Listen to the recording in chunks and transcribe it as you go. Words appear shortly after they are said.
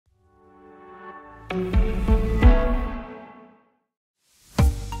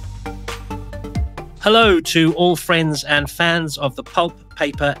Hello to all friends and fans of the pulp,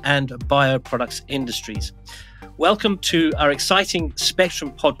 paper and bioproducts industries. Welcome to our exciting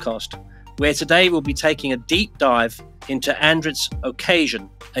Spectrum podcast, where today we'll be taking a deep dive into ANDRITZ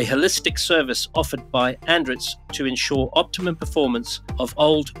OCCasion, a holistic service offered by ANDRITZ to ensure optimum performance of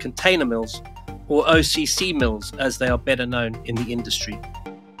old container mills, or OCC mills as they are better known in the industry.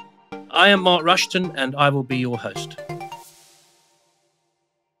 I am Mark Rushton and I will be your host.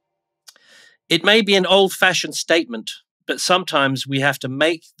 It may be an old-fashioned statement, but sometimes we have to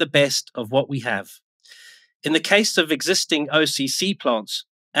make the best of what we have. In the case of existing OCC plants,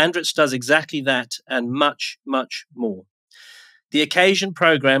 ANDRITZ does exactly that and much, much more. The OCCasion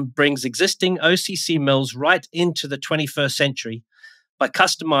program brings existing OCC mills right into the 21st century by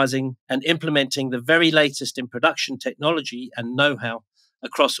customizing and implementing the very latest in production technology and know-how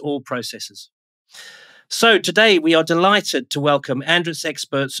across all processes. So today we are delighted to welcome ANDRITZ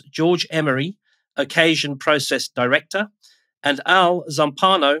experts George Emery, OCCasion Process Director, and Al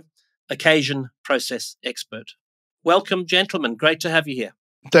Zumpano, OCCasion Process Expert. Welcome, gentlemen. Great to have you here.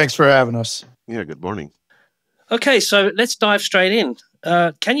 Thanks for having us. Yeah, good morning. Okay, so let's dive straight in.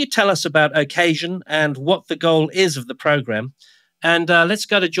 Can you tell us about OCCasion and what the goal is of the program? And let's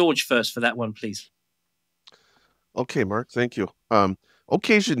go to George first for that one, please. Okay, Mark, thank you.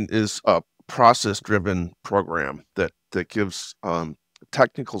 OCCasion is a process-driven program that gives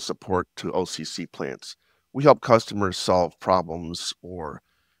technical support to OCC plants. We help customers solve problems or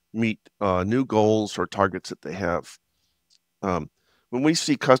meet new goals or targets that they have. When we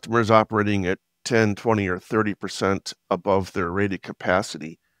see customers operating at 10, 20, or 30% above their rated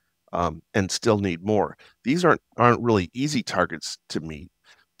capacity and still need more, these aren't really easy targets to meet,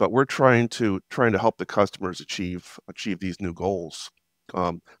 but we're trying to help the customers achieve these new goals.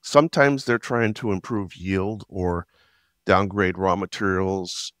 Sometimes they're trying to improve yield or downgrade raw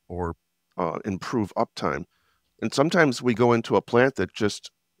materials or improve uptime. And sometimes we go into a plant that just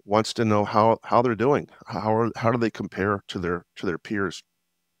wants to know how they're doing. How do they compare to their peers?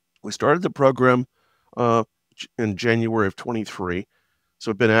 We started the program in January of 23, so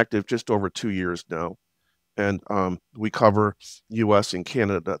we've been active just over 2 years now. And we cover US and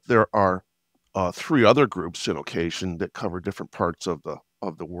Canada. There are 3 other groups in OCCasion that cover different parts of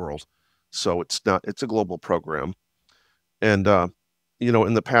the world. So it's a global program. And,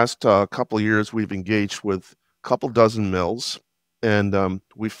 in the past couple of years, we've engaged with a couple dozen mills, and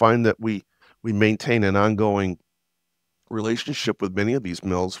we find that we maintain an ongoing relationship with many of these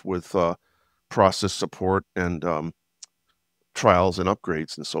mills with process support and trials and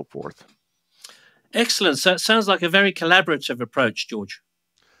upgrades and so forth. Excellent. So it sounds like a very collaborative approach, George.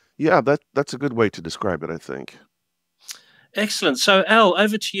 Yeah, that's a good way to describe it, I think. Excellent. So Al,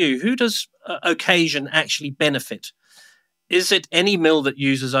 over to you. Who does OCCasion actually benefit? Is it any mill that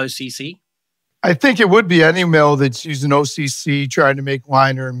uses OCC? I think it would be any mill that's using OCC, trying to make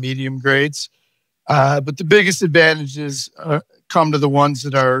liner and medium grades. But the biggest advantages come to the ones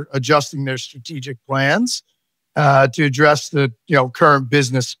that are adjusting their strategic plans to address the current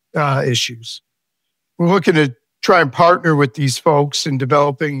business issues. We're looking to try and partner with these folks in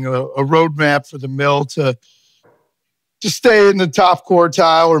developing a roadmap for the mill to stay in the top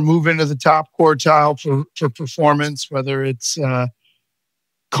quartile or move into the top quartile for performance, whether it's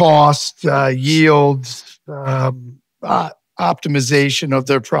cost, yield, optimization of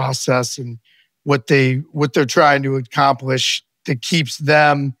their process, and what they're trying to accomplish that keeps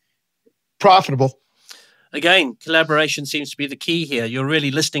them profitable. Again, collaboration seems to be the key here. You're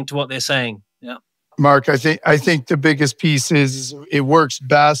really listening to what they're saying. Yeah, Mark, I think the biggest piece is it works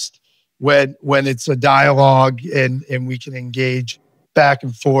best when it's a dialogue and we can engage back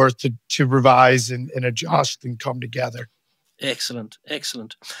and forth to revise and adjust and come together. Excellent,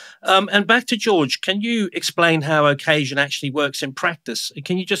 excellent. And back to George, can you explain how OCCasion actually works in practice?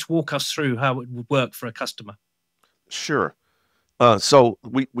 Can you just walk us through how it would work for a customer? Sure. So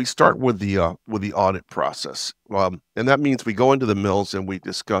we start with the audit process, and that means we go into the mills and we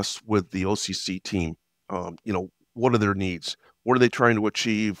discuss with the OCC team, what are their needs? What are they trying to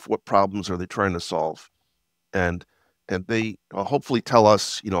achieve? What problems are they trying to solve? And they hopefully tell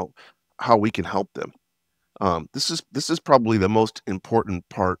us, how we can help them. This is probably the most important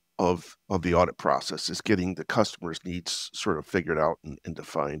part of the audit process, is getting the customer's needs sort of figured out and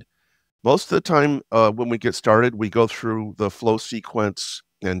defined. Most of the time, when we get started, we go through the flow sequence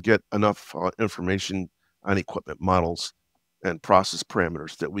and get enough information on equipment models and process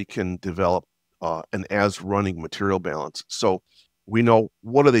parameters that we can develop an as-running material balance. So we know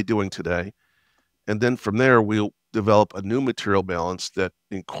what are they doing today, and then from there we'll develop a new material balance that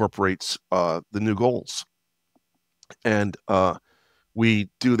incorporates the new goals. And We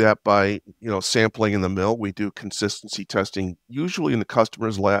do that by, sampling in the mill. We do consistency testing, usually in the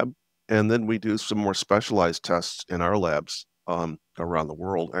customer's lab, and then we do some more specialized tests in our labs around the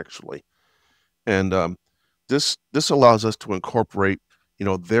world, actually. And this allows us to incorporate,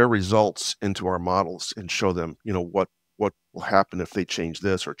 their results into our models and show them, what will happen if they change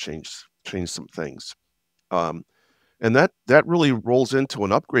this or change some things. And that really rolls into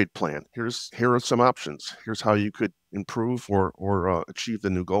an upgrade plan. Here are some options. Here's how you could improve or achieve the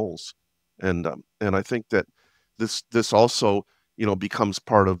new goals. And I think that this also becomes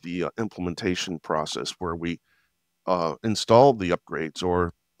part of the implementation process where we install the upgrades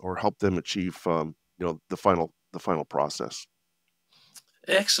or help them achieve the final process.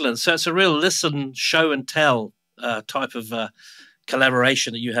 Excellent. So it's a real listen, show, and tell type of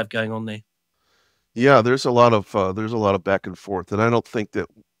collaboration that you have going on there. Yeah, there's a lot of back and forth, and I don't think that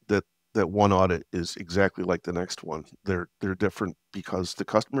one audit is exactly like the next one. They're different because the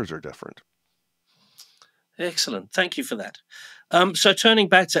customers are different. Excellent. Thank you for that. So turning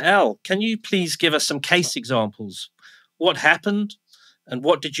back to Al, can you please give us some case examples? What happened and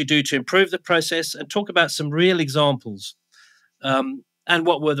what did you do to improve the process, and talk about some real examples and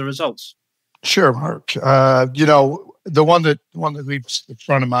what were the results? Sure, Mark. The one that leaps in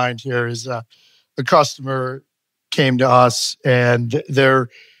front of mind here is the customer came to us and their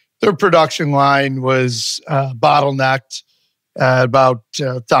production line was bottlenecked at about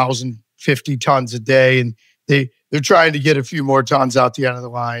 1,050 tons a day, and they're trying to get a few more tons out the end of the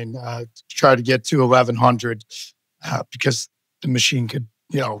line to try to get to 1,100 because the machine could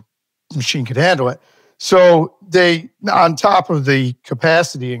handle it. So they, on top of the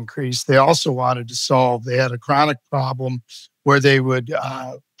capacity increase, they also wanted to solve. They had a chronic problem where they would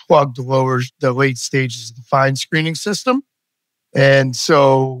plug the late stages of the fine screening system, and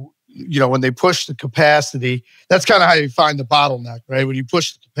so when they push the capacity, that's kind of how you find the bottleneck, right? When you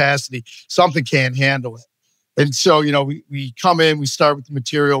push the capacity, something can't handle it. And so, we come in, we start with the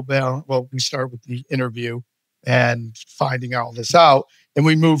material balance. Well, we start with the interview and finding all this out. And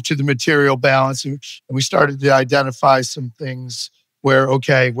we moved to the material balance, and we started to identify some things where,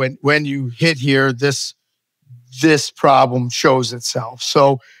 okay, when you hit here, this problem shows itself.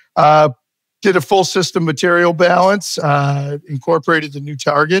 So did a full system material balance, incorporated the new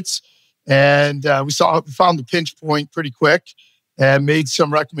targets, and we found the pinch point pretty quick and made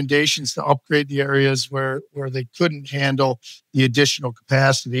some recommendations to upgrade the areas where they couldn't handle the additional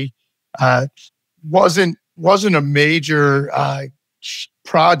capacity. Wasn't a major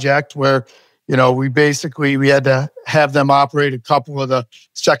project where we had to have them operate a couple of the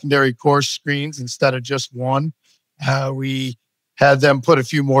secondary course screens instead of just one. We had them put a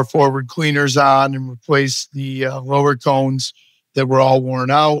few more forward cleaners on and replace the lower cones that were all worn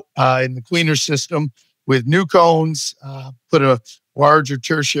out in the cleaner system with new cones, put a larger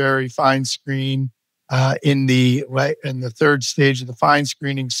tertiary fine screen in the third stage of the fine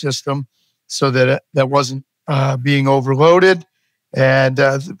screening system so that wasn't being overloaded. And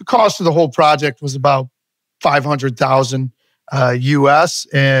the cost of the whole project was about $500,000 US,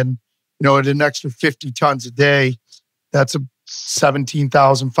 and at an extra 50 tons a day, that's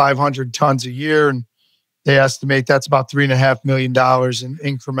 17,500 tons a year, and they estimate that's about $3.5 million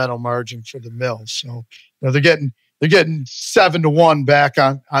in incremental margin for the mill. So they're getting 7-to-1 back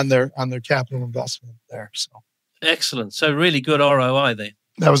on their capital investment there. So excellent. So really good ROI there.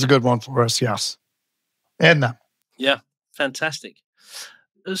 That was a good one for us, yes. And them. Yeah, fantastic.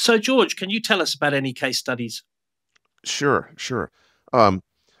 So George, can you tell us about any case studies? Sure.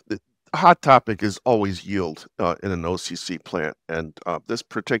 The hot topic is always yield in an OCC plant, and this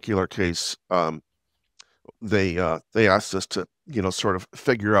particular case, they asked us to sort of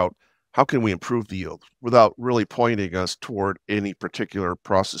figure out how can we improve the yield without really pointing us toward any particular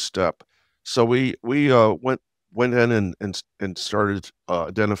process step. So we went in and started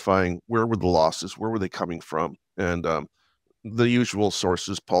identifying where were the losses, where were they coming from, and the usual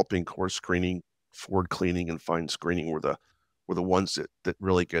sources: pulping, coarse screening, forward cleaning, and fine screening were the ones that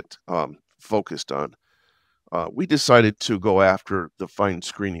really get focused on. We decided to go after the fine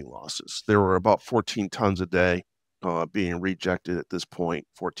screening losses. There were about 14 tons a day being rejected at this point,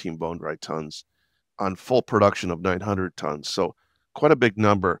 14 bone dry tons on full production of 900 tons. So quite a big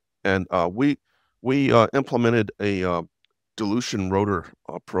number. And we implemented a dilution rotor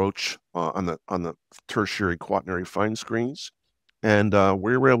approach on the tertiary quaternary fine screens. And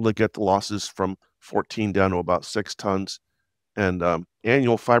we were able to get the losses from 14 down to about 6 tons. And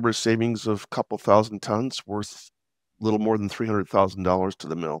annual fiber savings of a couple thousand tons, worth a little more than $300,000 to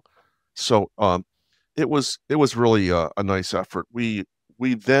the mill. So it was really a nice effort. We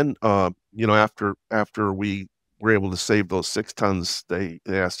then after we we're able to save those 6 tons. They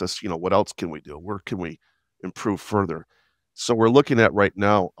asked us, what else can we do? Where can we improve further? So we're looking at right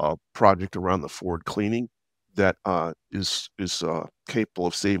now a project around the forward cleaning that is capable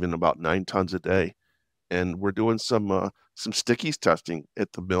of saving about 9 tons a day. And we're doing some stickies testing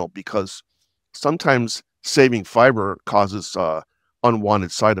at the mill, because sometimes saving fiber causes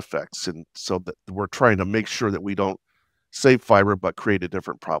unwanted side effects. And so that we're trying to make sure that we don't save fiber but create a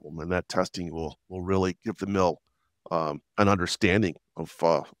different problem. And that testing will really give the mill an understanding of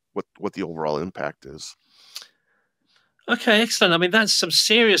what the overall impact is. Okay, excellent. I mean, that's some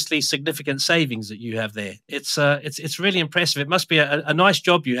seriously significant savings that you have there. It's really impressive. It must be a nice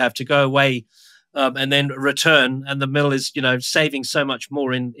job you have to go away and then return, and the mill is saving so much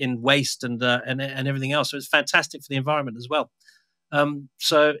more in waste and everything else. So it's fantastic for the environment as well.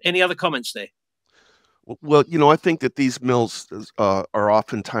 So any other comments there? Well, I think that these mills are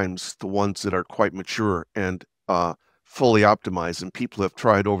oftentimes the ones that are quite mature and fully optimized, and people have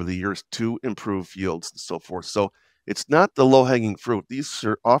tried over the years to improve yields and so forth. So it's not the low-hanging fruit. These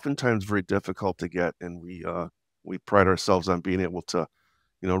are oftentimes very difficult to get, and we pride ourselves on being able to,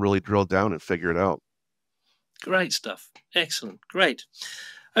 really drill down and figure it out. Great stuff. Excellent. Great.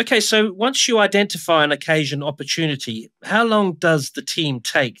 Okay, so once you identify an occasion opportunity, how long does the team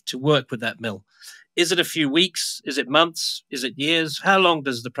take to work with that mill? Is it a few weeks? Is it months? Is it years? How long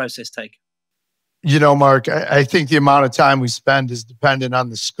does the process take? Mark, I think the amount of time we spend is dependent on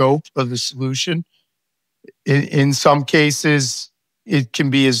the scope of the solution. In some cases, it can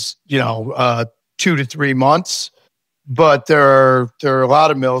be as 2 to 3 months, but there are a lot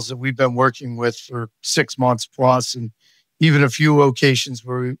of mills that we've been working with for 6 months plus, and even a few locations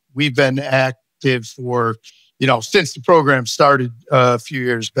where we've been active for since the program started a few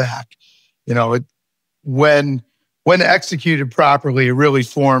years back. When executed properly, it really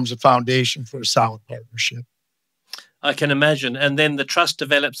forms a foundation for a solid partnership. I can imagine. And then the trust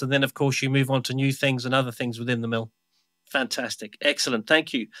develops, and then, of course, you move on to new things and other things within the mill. Fantastic. Excellent.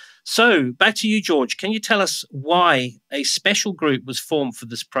 Thank you. So back to you, George. Can you tell us why a special group was formed for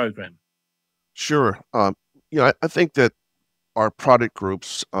this program? Sure. I think that our product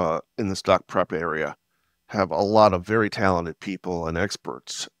groups in the stock prep area have a lot of very talented people and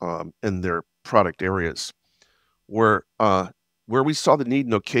experts in their product areas. Where we saw the need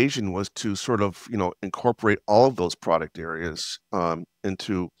and occasion was to sort of incorporate all of those product areas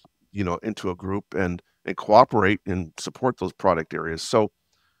into a group and cooperate and support those product areas. So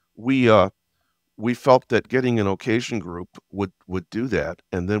we felt that getting an occasion group would do that,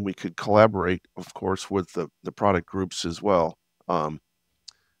 and then we could collaborate, of course, with the product groups as well. And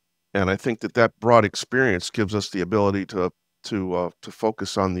I think that broad experience gives us the ability to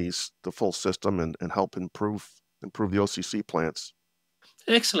focus on the full system and help improve the OCC plants.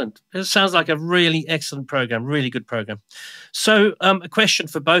 Excellent. It sounds like a really excellent program, really good program. So a question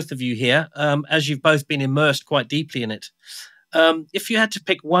for both of you here, as you've both been immersed quite deeply in it. If you had to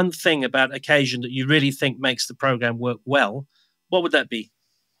pick one thing about Occasion that you really think makes the program work well, what would that be?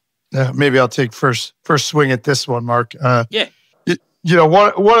 Maybe I'll take first swing at this one, Mark. Yeah.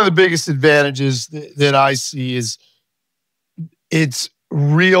 One of the biggest advantages that I see is it's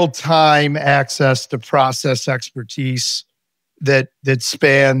real-time access to process expertise that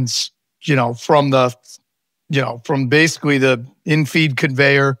spans, from basically the in-feed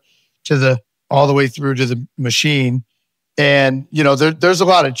conveyor to all the way through to the machine. And, there's a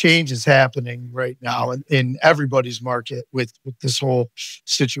lot of changes happening right now in everybody's market with this whole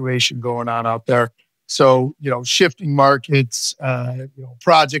situation going on out there. So, shifting markets,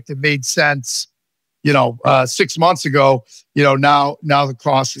 project that made sense, 6 months ago, now the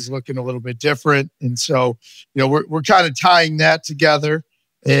cost is looking a little bit different. And so, we're kind of tying that together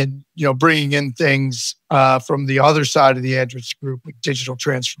and, bringing in things from the other side of the ANDRITZ group, like digital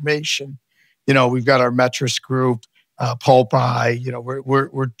transformation. We've got our Metris group, Pulp-I,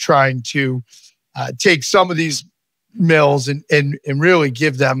 we're trying to take some of these mills and really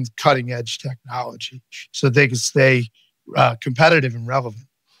give them cutting edge technology so they can stay competitive and relevant.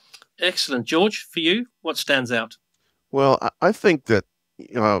 Excellent. George, for you, what stands out? Well, I think that,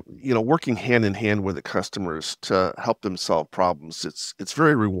 working hand in hand with the customers to help them solve problems, it's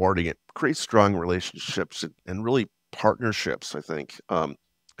very rewarding. It creates strong relationships and really partnerships, I think.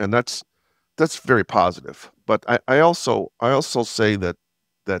 And that's very positive. But I also say that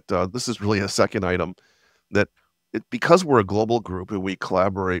this is really a second item, that because we're a global group and we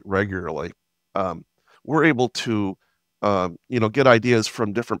collaborate regularly, we're able to get ideas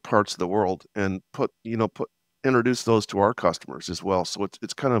from different parts of the world and introduce those to our customers as well. So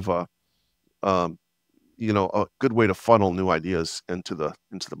it's kind of a good way to funnel new ideas into the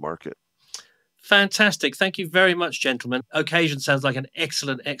market. Fantastic. Thank you very much, gentlemen. Occasion sounds like an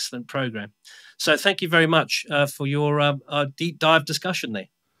excellent, excellent program. So thank you very much for your deep dive discussion there.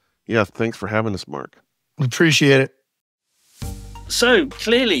 Yeah, thanks for having us, Mark. Appreciate it. So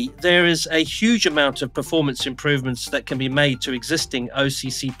clearly, there is a huge amount of performance improvements that can be made to existing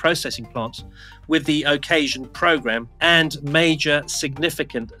OCC processing plants with the Occasion program, and major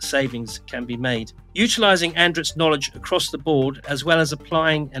significant savings can be made. Utilizing ANDRITZ knowledge across the board, as well as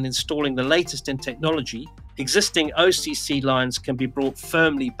applying and installing the latest in technology, existing OCC lines can be brought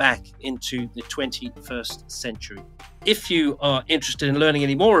firmly back into the 21st century. If you are interested in learning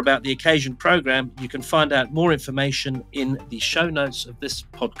any more about the Occasion program, you can find out more information in the show notes of this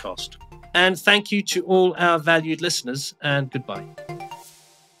podcast. And thank you to all our valued listeners, and goodbye.